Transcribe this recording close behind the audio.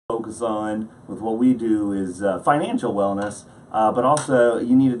focus on with what we do is financial wellness, but also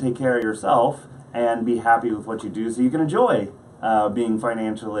you need to take care of yourself and be happy with what you do so you can enjoy being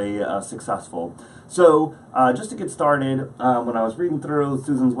financially successful. So just to get started, when I was reading through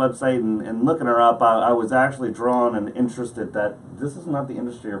Susan's website and looking her up, I was actually drawn and interested that this is not the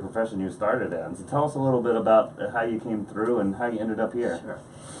industry or profession you started in. So tell us a little bit about how you came through and how you ended up here. Sure.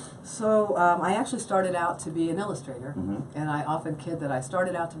 So I actually started out to be an illustrator, and I often kid that I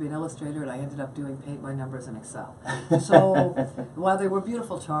started out to be an illustrator and I ended up doing paint by numbers in Excel. So while they were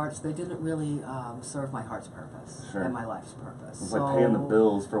beautiful charts, they didn't really serve my heart's purpose and my life's purpose. It's like paying the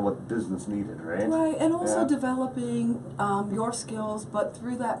bills for what business needed, right? Right, and also developing your skills, but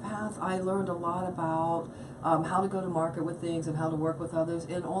through that path I learned a lot about how to go to market with things and how to work with others,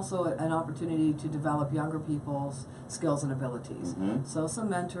 and also an opportunity to develop younger people's skills and abilities. So some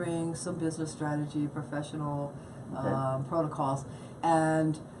mentoring, some business strategy, professional protocols,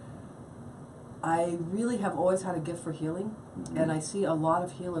 and I really have always had a gift for healing, and I see a lot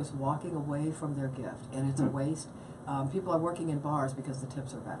of healers walking away from their gift, and it's a waste. People are working in bars because the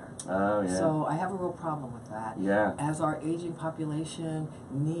tips are better. Oh, yeah. So I have a real problem with that. Yeah. As our aging population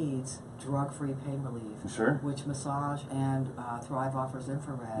needs drug-free pain relief, which Massage and Thrive offers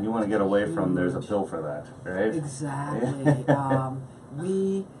infrared. You want to get away from there's a pill for that, right? Exactly.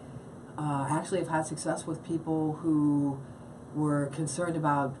 We actually have had success with people who were concerned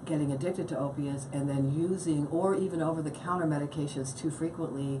about getting addicted to opiates and then using, or even over-the-counter medications too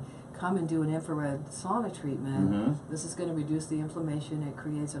frequently, come and do an infrared sauna treatment. This is going to reduce the inflammation. It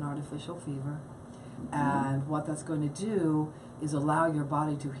creates an artificial fever. And what that's going to do is allow your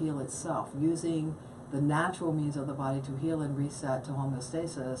body to heal itself, using the natural means of the body to heal and reset to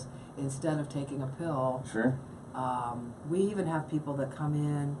homeostasis instead of taking a pill. We even have people that come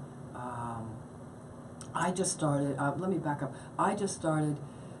in. I just started, let me back up. I just started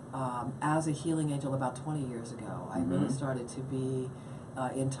as a healing angel about 20 years ago. I really started to be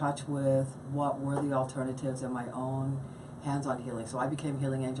in touch with what were the alternatives in my own hands-on healing. So I became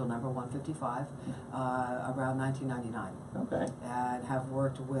Healing Angel number 155 around 1999. Okay. And have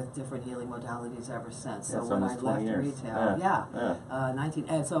worked with different healing modalities ever since. So when I left retail,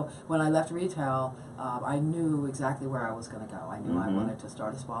 and so when I left retail, I knew exactly where I was going to go. I knew I wanted to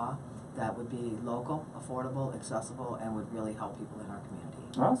start a spa that would be local, affordable, accessible, and would really help people in our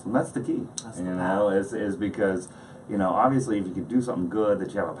community. Awesome. That's the key. That's the is because, you know, obviously if you can do something good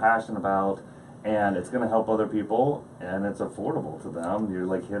that you have a passion about, and it's going to help other people, and it's affordable to them, you're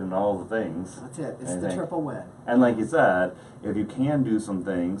like hitting all the things. That's it. It's the triple win. And like you said, if you can do some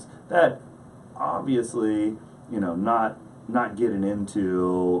things that obviously, you know, not getting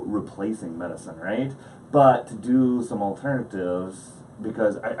into replacing medicine, right? But to do some alternatives,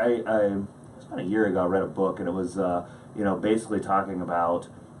 because I about a year ago I read a book, and it was you know, basically talking about,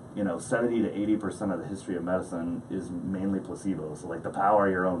 you know, 70 to 80% of the history of medicine is mainly placebo. So like the power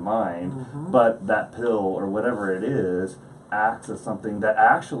of your own mind, but that pill or whatever it is acts as something that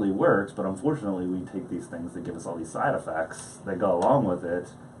actually works, but unfortunately we take these things that give us all these side effects that go along with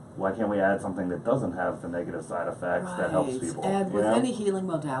it. Why can't we add something that doesn't have the negative side effects that helps people? And with any healing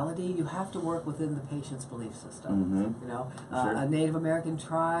modality, you have to work within the patient's belief system. You know, a Native American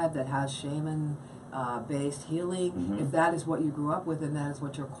tribe that has shaman based healing, if that is what you grew up with and that is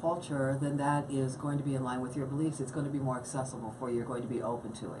what your culture, then that is going to be in line with your beliefs. It's going to be more accessible for you. You're going to be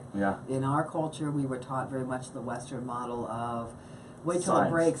open to it. In our culture, we were taught very much the Western model of wait till it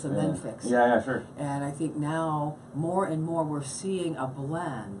breaks and then fix it. And I think now, more and more, we're seeing a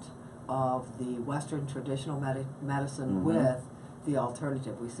blend of the Western traditional medicine with the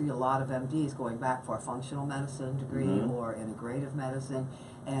alternative. We see a lot of MDs going back for a functional medicine degree or integrative medicine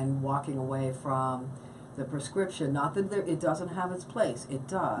and walking away from the prescription. Not that it doesn't have its place, it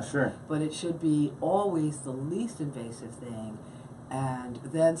does, but it should be always the least invasive thing, and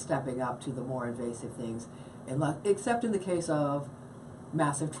then stepping up to the more invasive things, except in the case of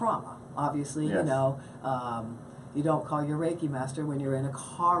massive trauma. Obviously, you know, you don't call your Reiki master when you're in a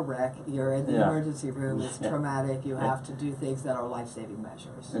car wreck, you're in the emergency room, it's traumatic, you have to do things that are life-saving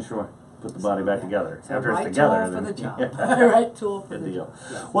measures. Put the body back together. So after it's together, tool for the job. Right tool for the deal.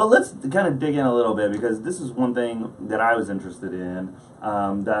 Well, let's kind of dig in a little bit, because this is one thing that I was interested in,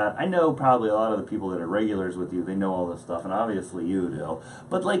 that I know probably a lot of the people that are regulars with you, they know all this stuff, and obviously you do.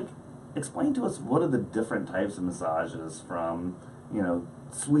 But like, explain to us, what are the different types of massages, from, you know,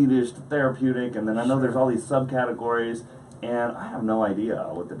 Swedish to therapeutic, and then I know there's all these subcategories, And I have no idea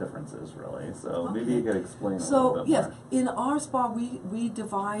what the difference is really, so maybe you could explain a little bit yes, more. in our spa we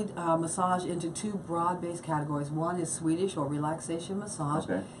divide massage into two broad-based categories. One is Swedish or relaxation massage,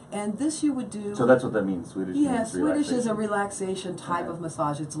 and this you would do. So that's what that means. Swedish means Swedish is a relaxation type of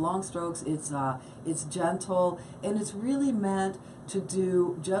massage. It's long strokes. It's gentle, and it's really meant to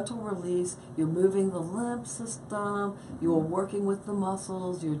do gentle release. You're moving the lymph system. You're working with the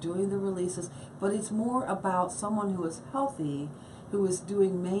muscles. You're doing the releases, but it's more about someone who is healthy, who is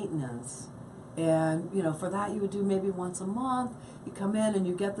doing maintenance. And, you know, for that you would do maybe once a month. You come in and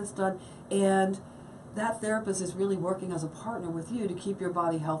you get this done. And that therapist is really working as a partner with you to keep your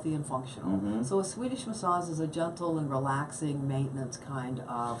body healthy and functional. So a Swedish massage is a gentle and relaxing maintenance kind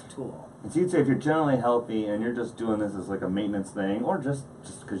of tool. And so you'd say if you're generally healthy and you're just doing this as like a maintenance thing, or just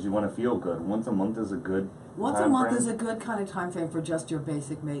because you want to feel good, once a month is a good Once a month is a good kind of time frame for just your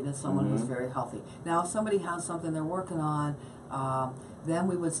basic maintenance, someone who's very healthy. Now, if somebody has something they're working on, then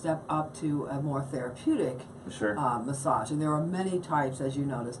we would step up to a more therapeutic massage. And there are many types, as you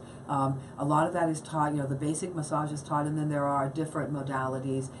noticed. A lot of that is taught, you know, the basic massage is taught, and then there are different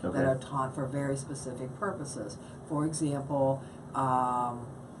modalities that are taught for very specific purposes. For example,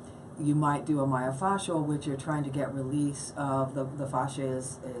 you might do a myofascial, which you're trying to get release of the fascia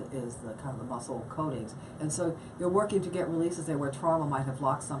is the kind of the muscle coatings. And so you're working to get releases there where trauma might have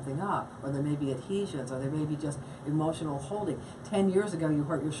locked something up, or there may be adhesions, or there may be just emotional holding. 10 years ago you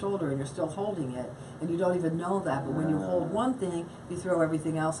hurt your shoulder and you're still holding it, and you don't even know that, but when you hold one thing, you throw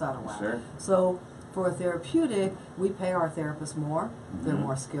everything else out of whack. So for a therapeutic, we pay our therapists more, they're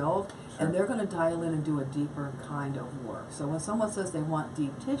more skilled, and they're going to dial in and do a deeper kind of work. So when someone says they want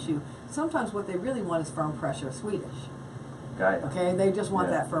deep tissue, sometimes what they really want is firm pressure, Swedish. Okay, they just want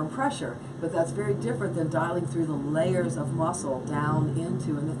that firm pressure, but that's very different than dialing through the layers of muscle down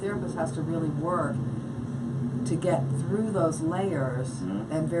into, and the therapist has to really work to get through those layers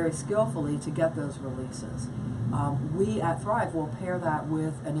and very skillfully to get those releases. We at Thrive will pair that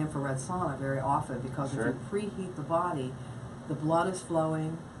with an infrared sauna very often, because if you preheat the body, the blood is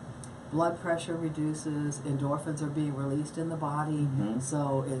flowing, blood pressure reduces, endorphins are being released in the body,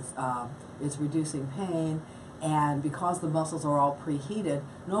 so it's reducing pain. And because the muscles are all preheated,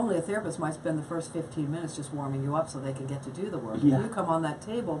 normally a therapist might spend the first 15 minutes just warming you up so they can get to do the work. If you come on that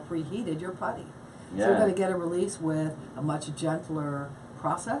table preheated, you're putty. So you're going to get a release with a much gentler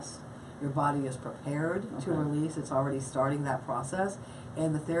process. Your body is prepared to release. It's already starting that process.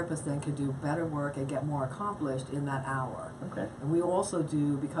 And the therapist then can do better work and get more accomplished in that hour. And we also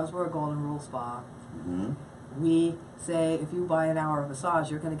do, because we're a Golden Rule Spa, we say if you buy an hour of massage,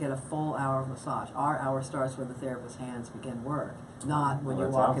 you're going to get a full hour of massage. Our hour starts when the therapist's hands begin work, not when you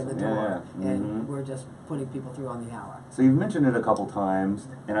walk in the door. And we're just putting people through on the hour. So you've mentioned it a couple times,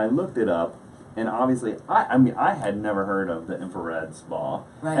 and I looked it up. And obviously, I mean, I had never heard of the infrared spa.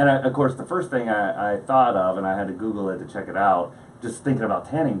 And of course, the first thing I thought of, and I had to Google it to check it out, just thinking about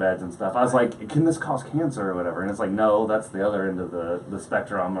tanning beds and stuff, I was like, can this cause cancer or whatever? And it's like, no, that's the other end of the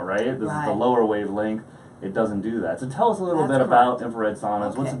spectrum, right? This is the lower wavelength. It doesn't do that. So tell us a little bit about infrared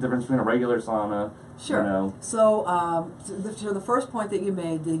saunas. What's the difference between a regular sauna? Sure. You know? So, so the first point that you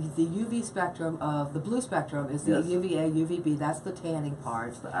made, the UV spectrum of the blue spectrum is the UVA, UVB. That's the tanning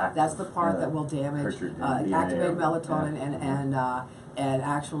part. That's the part that will damage, activate melatonin, and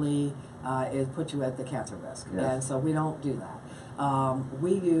actually put you at the cancer risk. And so we don't do that.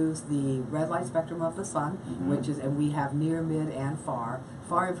 We use the red light spectrum of the sun, which is, and we have near, mid, and far.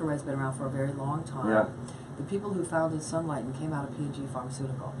 Far infrared's been around for a very long time. The people who founded Sunlight and came out of P&G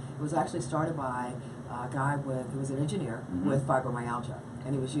Pharmaceutical, it was actually started by a guy who was an engineer with fibromyalgia,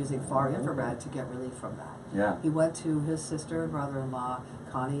 and he was using far infrared to get relief from that. He went to his sister and brother-in-law,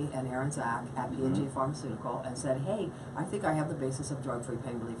 Connie and Aaron Zach, at P&G Pharmaceutical, and said, hey, I think I have the basis of drug-free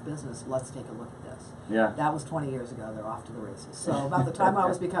pain relief business. Let's take a look at this. That was 20 years ago. They're off to the races. So about the time I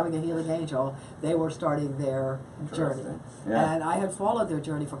was becoming a healing angel, they were starting their journey. And I had followed their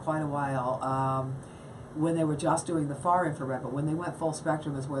journey for quite a while. When they were just doing the far infrared, but when they went full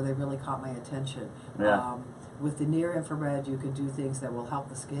spectrum is where they really caught my attention. With the near infrared, you can do things that will help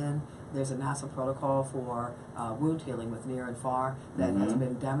the skin. There's a NASA protocol for wound healing with near and far that has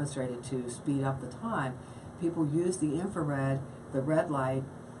been demonstrated to speed up the time. People use the infrared, the red light,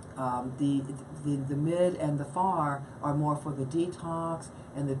 the mid and the far are more for the detox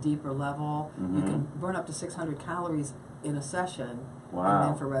and the deeper level. You can burn up to 600 calories in a session in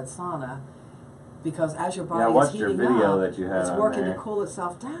an infrared sauna, because as your body is heating up, it's working to cool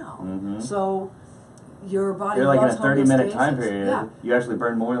itself down. So your body You're like in a loves 30-minute time homeostasis. period. Yeah. You actually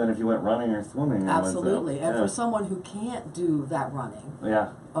burn more than if you went running or swimming. Absolutely. And yeah. for someone who can't do that running, Yeah.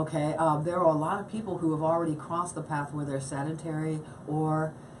 okay, there are a lot of people who have already crossed the path where they're sedentary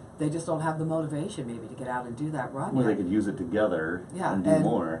or they just don't have the motivation maybe to get out and do that run. Well, they could use it together and do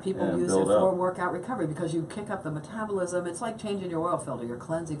more. People and use it build for up. workout recovery because you kick up the metabolism. It's like changing your oil filter. You're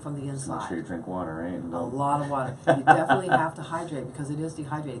cleansing from the inside. Make sure you drink water, right? And A lot of water. You definitely have to hydrate because it is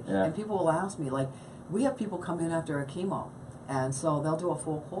dehydrating. Yeah. And people will ask me, like, we have people come in after a chemo, and so they'll do a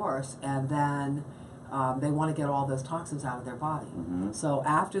full course, and then they want to get all those toxins out of their body. So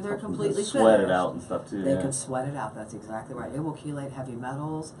after they're completely sweat finished, it out and stuff too. they can sweat it out. That's exactly right. It will chelate heavy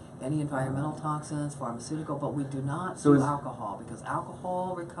metals, any environmental toxins, pharmaceutical, but we do not do alcohol because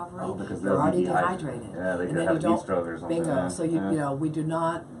alcohol recovery, because you're already dehydrated. Yeah, they and could then have you heat stroke or something. Bingo. Yeah. So you know, we do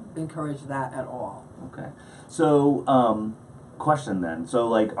not encourage that at all. Okay. So question then. So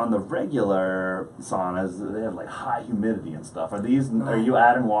like on the regular saunas, they have like high humidity and stuff. Are these? Are you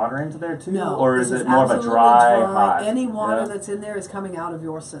adding water into there too? No. Or is it more of a dry, hot? Any water that's in there is coming out of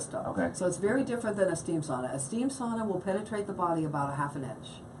your system. Okay. So it's very different than a steam sauna. A steam sauna will penetrate the body about a half an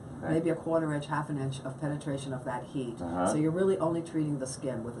inch. Okay. Maybe a quarter inch, half an inch of penetration of that heat. So you're really only treating the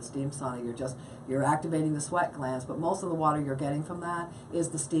skin. With a steam sauna, you're activating the sweat glands, but most of the water you're getting from that is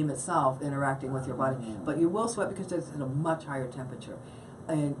the steam itself interacting with your body. But you will sweat because it's at a much higher temperature.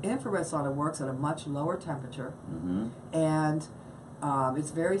 An infrared sauna works at a much lower temperature, and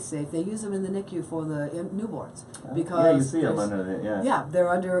it's very safe. They use them in the NICU for the newborns because you see them under it. Yeah, they're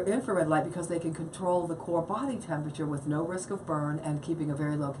under infrared light because they can control the core body temperature with no risk of burn and keeping a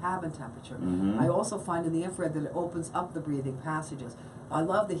very low cabin temperature. I also find in the infrared that it opens up the breathing passages. I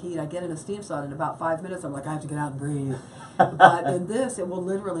love the heat. I get in a steam sauna in about 5 minutes. I'm like, I have to get out and breathe. But in this, it will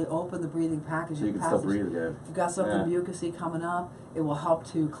literally open the breathing package. So you can still breathe good. If you've got something mucousy coming up, it will help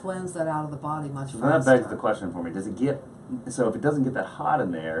to cleanse that out of the body much faster. That begs the question for me. Does it get, so if it doesn't get that hot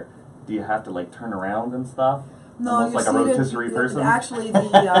in there, do you have to like turn around and stuff? No, almost like a rotisserie person? Actually,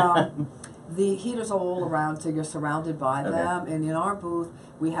 the heaters are all around, so you're surrounded by them. And in our booth,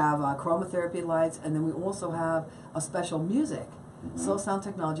 we have chromotherapy lights, and then we also have a special music. Soul sound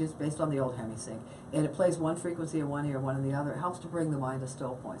technology is based on the old Hemisync, and it plays one frequency in one ear, one in the other. It helps to bring the mind to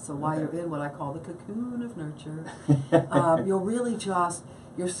still point. So while you're in what I call the cocoon of nurture, you'll really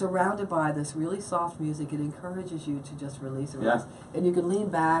you're surrounded by this really soft music. It encourages you to just release and release. And you can lean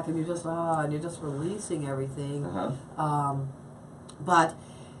back and you're just releasing everything. But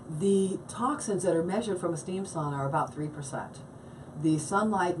the toxins that are measured from a steam sauna are about 3%. The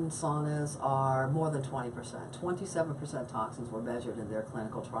sunlightened saunas are more than 20%. 27% toxins were measured in their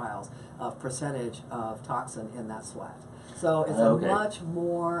clinical trials of percentage of toxin in that sweat. So it's a much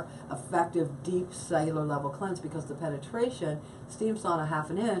more effective, deep cellular level cleanse because the penetration, steam sauna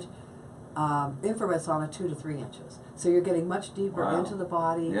half an inch, infrared sauna 2 to 3 inches. So you're getting much deeper into the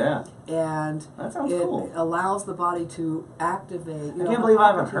body, and that sounds it cool. allows the body to activate. I can't believe I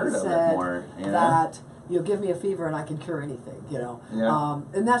haven't heard of it more. That give me a fever and I can cure anything,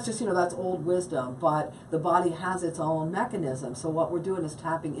 and that's just, that's old wisdom, but the body has its own mechanism. So what we're doing is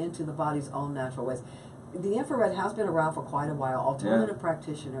tapping into the body's own natural ways. The infrared has been around for quite a while. Alternative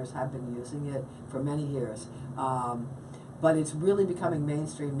practitioners have been using it for many years, but it's really becoming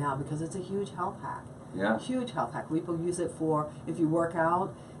mainstream now because it's a huge health hack. Huge health hack. People use it for if you work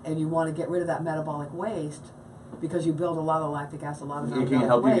out and you want to get rid of that metabolic waste, because you build a lot of lactic acid, a lot of it can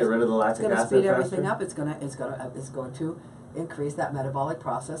help you get rid of the lactic acid. It's going to speed everything up. It's going to increase that metabolic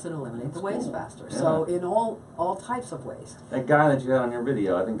process and eliminate the waste faster. So in all types of waste. That guy that you had on your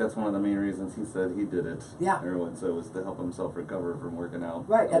video, I think that's one of the main reasons he said he did it. Yeah. So it was to help himself recover from working out.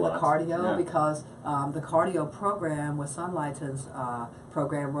 Right, and the cardio, because the cardio program with Sunlighten's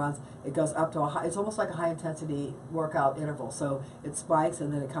program runs, it goes up to it's almost like a high intensity workout interval. So it spikes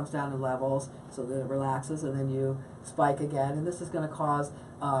and then it comes down in levels, so that it relaxes and then you spike again. And this is going to cause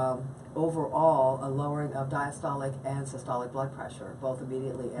overall a lowering of diastolic and systolic blood pressure, both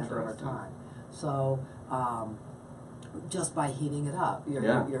immediately and over time. So just by heating it up,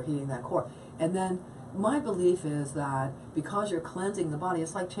 you're heating that core. And then my belief is that because you're cleansing the body,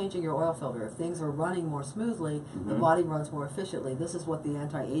 it's like changing your oil filter. If things are running more smoothly, the body runs more efficiently. This is what the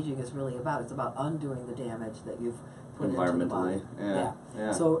anti-aging is really about. It's about undoing the damage that you've put into the body.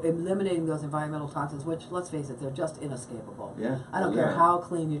 So eliminating those environmental toxins, which, let's face it, they're just inescapable. I don't care how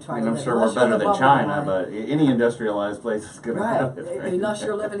clean you try to live. I'm sure we're better than China, but any industrialized place is going to have it. Right. Unless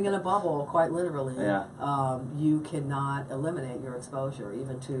you're living in a bubble, quite literally, you cannot eliminate your exposure,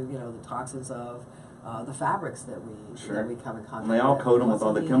 even to the toxins of the fabrics that we come in contact with. And they all coat them with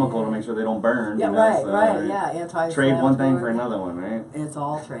all the chemical to make sure they don't burn. Yeah, right, yeah. Anti-inflammatory. Trade one thing for another one, right? It's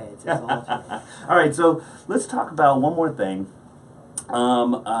all trades. It's all trades. All right, so let's talk about one more thing.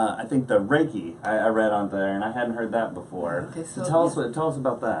 I think the Reiki I read on there, and I hadn't heard that before. Okay, so tell us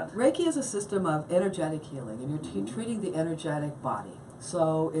about that. Reiki is a system of energetic healing, and you're treating the energetic body.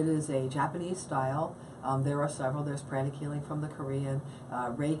 So it is a Japanese style. There are several. There's pranic healing from the Korean.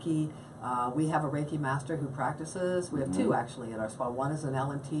 Reiki, we have a Reiki master who practices. We have two actually in our spa. One is an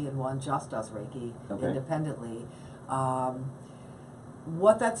LNT and one just does Reiki independently.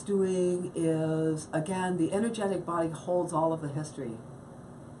 What that's doing is, again, the energetic body holds all of the history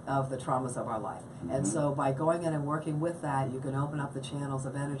of the traumas of our life. And so by going in and working with that, you can open up the channels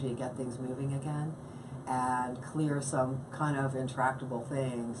of energy, get things moving again, and clear some kind of intractable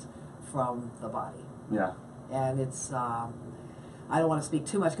things from the body. Yeah. And it's, I don't want to speak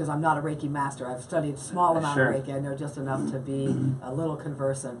too much because I'm not a Reiki master. I've studied a small amount of Reiki. I know just enough to be a little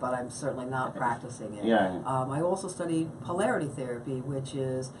conversant, but I'm certainly not practicing it. Yeah. I also studied polarity therapy, which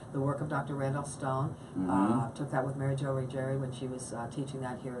is the work of Dr. Randolph Stone. Took that with Mary Jo Ruggieri when she was teaching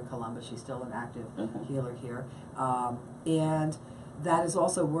that here in Columbus. She's still an active healer here. And that is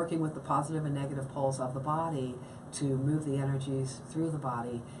also working with the positive and negative poles of the body to move the energies through the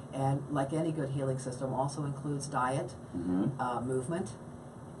body. And like any good healing system, also includes diet, movement,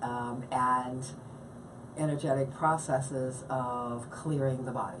 and energetic processes of clearing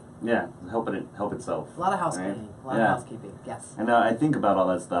the body. Yeah, help itself. A lot of housekeeping, a lot of housekeeping, yes. And I think about all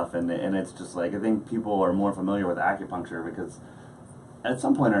that stuff, and it's just like, I think people are more familiar with acupuncture because at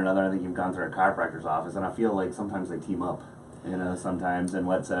some point or another, I think you've gone through a chiropractor's office, and I feel like sometimes they team up. Sometimes, and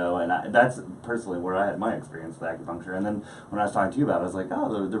that's personally where I had my experience with acupuncture. And then when I was talking to you about it, I was like,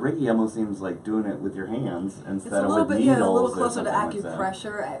 oh, the Reiki almost seems like doing it with your hands instead of with needles. Yeah, a little closer to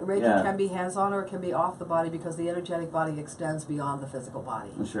acupressure. Reiki can be hands-on or it can be off the body because the energetic body extends beyond the physical body.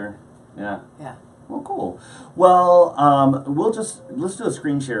 Sure. Yeah. Yeah. Well, cool. Well, let's do a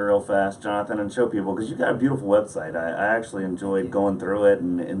screen share real fast, Jonathan, and show people, because you've got a beautiful website. I actually enjoyed going through it,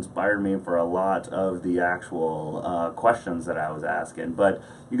 and it inspired me for a lot of the actual questions that I was asking. But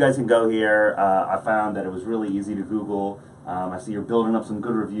you guys can go here. I found that it was really easy to Google. I see you're building up some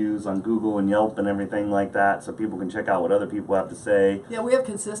good reviews on Google and Yelp and everything like that, so people can check out what other people have to say. Yeah, we have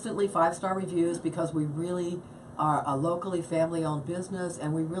consistently 5-star reviews because we really are a locally family-owned business,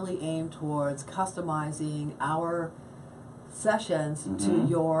 and we really aim towards customizing our sessions to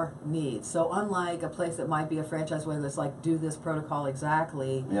your needs. So unlike a place that might be a franchise where it's like, do this protocol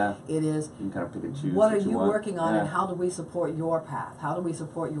exactly, it is, you can kind of pick and choose what are you working on, and how do we support your path? How do we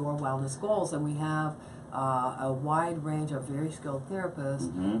support your wellness goals? And we have a wide range of very skilled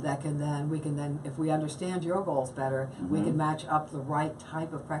therapists that we can then, if we understand your goals better, we can match up the right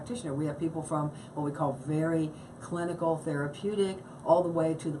type of practitioner. We have people from what we call very clinical, therapeutic, all the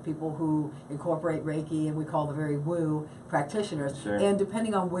way to the people who incorporate Reiki, and we call the very woo practitioners. Sure. And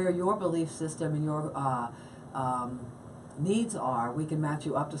depending on where your belief system and your needs are, we can match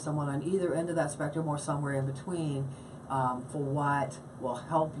you up to someone on either end of that spectrum or somewhere in between for what will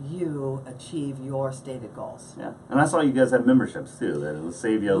help you achieve your stated goals. Yeah, and I saw you guys have memberships too. That will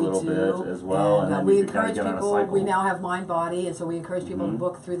save you a little bit as well. And we encourage people. We now have Mind Body, and so we encourage people to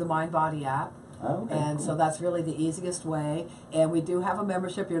book through the Mind Body app. Oh, okay, and so that's really the easiest way. And we do have a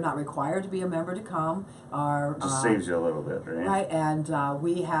membership. You're not required to be a member to come. Just saves you a little bit, right? Right, and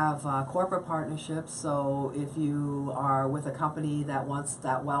we have corporate partnerships. So if you are with a company that wants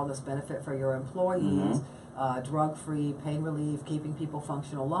that wellness benefit for your employees, drug-free, pain relief, keeping people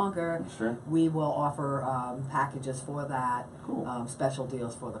functional longer, we will offer packages for that, special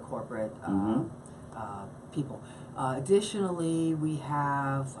deals for the corporate people. Additionally, we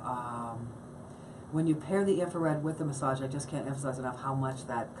have when you pair the infrared with the massage, I just can't emphasize enough how much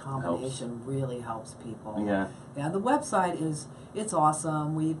that combination really helps people. Yeah. And the website it's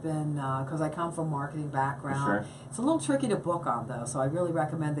awesome. We've been, because I come from marketing background, it's a little tricky to book on though, so I really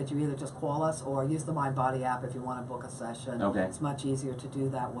recommend that you either just call us or use the Mind Body app if you want to book a session. Okay. It's much easier to do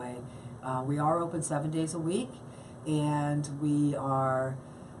that way. We are open 7 days a week, and we are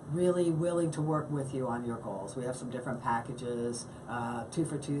really willing to work with you on your goals. We have some different packages. 2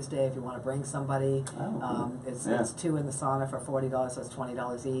 for Tuesday if you want to bring somebody. It's 2 in the sauna for $40, so it's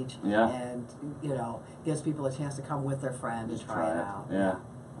 $20 each. Yeah. And gives people a chance to come with their friend and try it out. Yeah.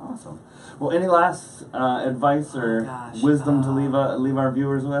 Awesome. Well, any last advice or wisdom to leave our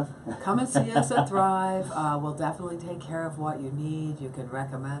viewers with? Come and see us at Thrive. We'll definitely take care of what you need. You can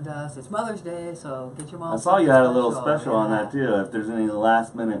recommend us. It's Mother's Day, so get your mom. I saw you had a little special on that too. If there's any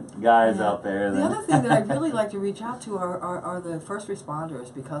last-minute guys out there. The other thing that I'd really like to reach out to are the first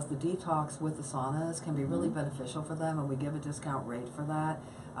responders, because the detox with the saunas can be really beneficial for them, and we give a discount rate for that.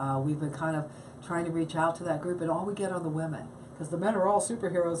 We've been kind of trying to reach out to that group, and all we get are the women. Because the men are all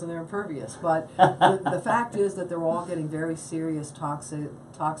superheroes and they're impervious, but the fact is that they're all getting very serious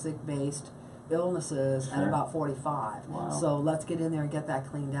toxic-based illnesses at about 45. Wow. So let's get in there and get that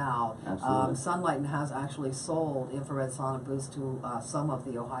cleaned out. Absolutely. Sunlight has actually sold infrared sauna booths to some of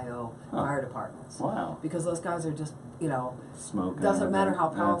the Ohio fire departments. Wow. Because those guys are just, smoking. Doesn't matter how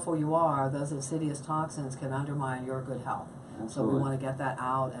powerful you are, those insidious toxins can undermine your good health. Absolutely. So we want to get that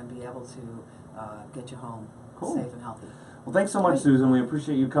out and be able to get you home safe and healthy. Well, thanks so much, Susan. We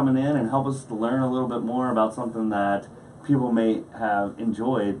appreciate you coming in and help us to learn a little bit more about something that people may have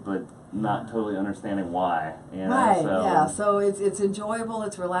enjoyed, but not totally understanding why. Right, yeah. So it's enjoyable,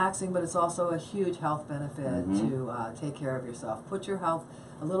 it's relaxing, but it's also a huge health benefit to take care of yourself. Put your health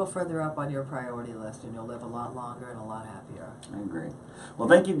a little further up on your priority list, and you'll live a lot longer and a lot happier. I agree. Well,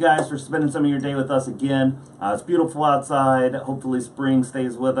 thank you guys for spending some of your day with us again. It's beautiful outside. Hopefully spring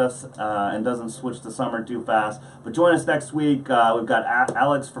stays with us and doesn't switch to summer too fast. But join us next week. We've got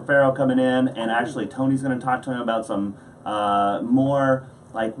Alex Ferfero coming in, and actually Tony's going to talk to him about some more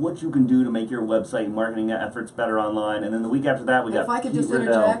like what you can do to make your website marketing efforts better online. And then the week after that, we got If I could Pete just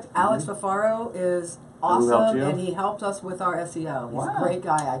Riddell. interject, Alex Ferfaro is awesome, and he helped us with our SEO. He's a great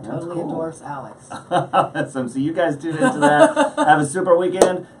guy. I totally endorse Alex. Awesome. So you guys tune into that. Have a super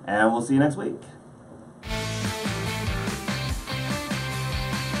weekend, and we'll see you next week.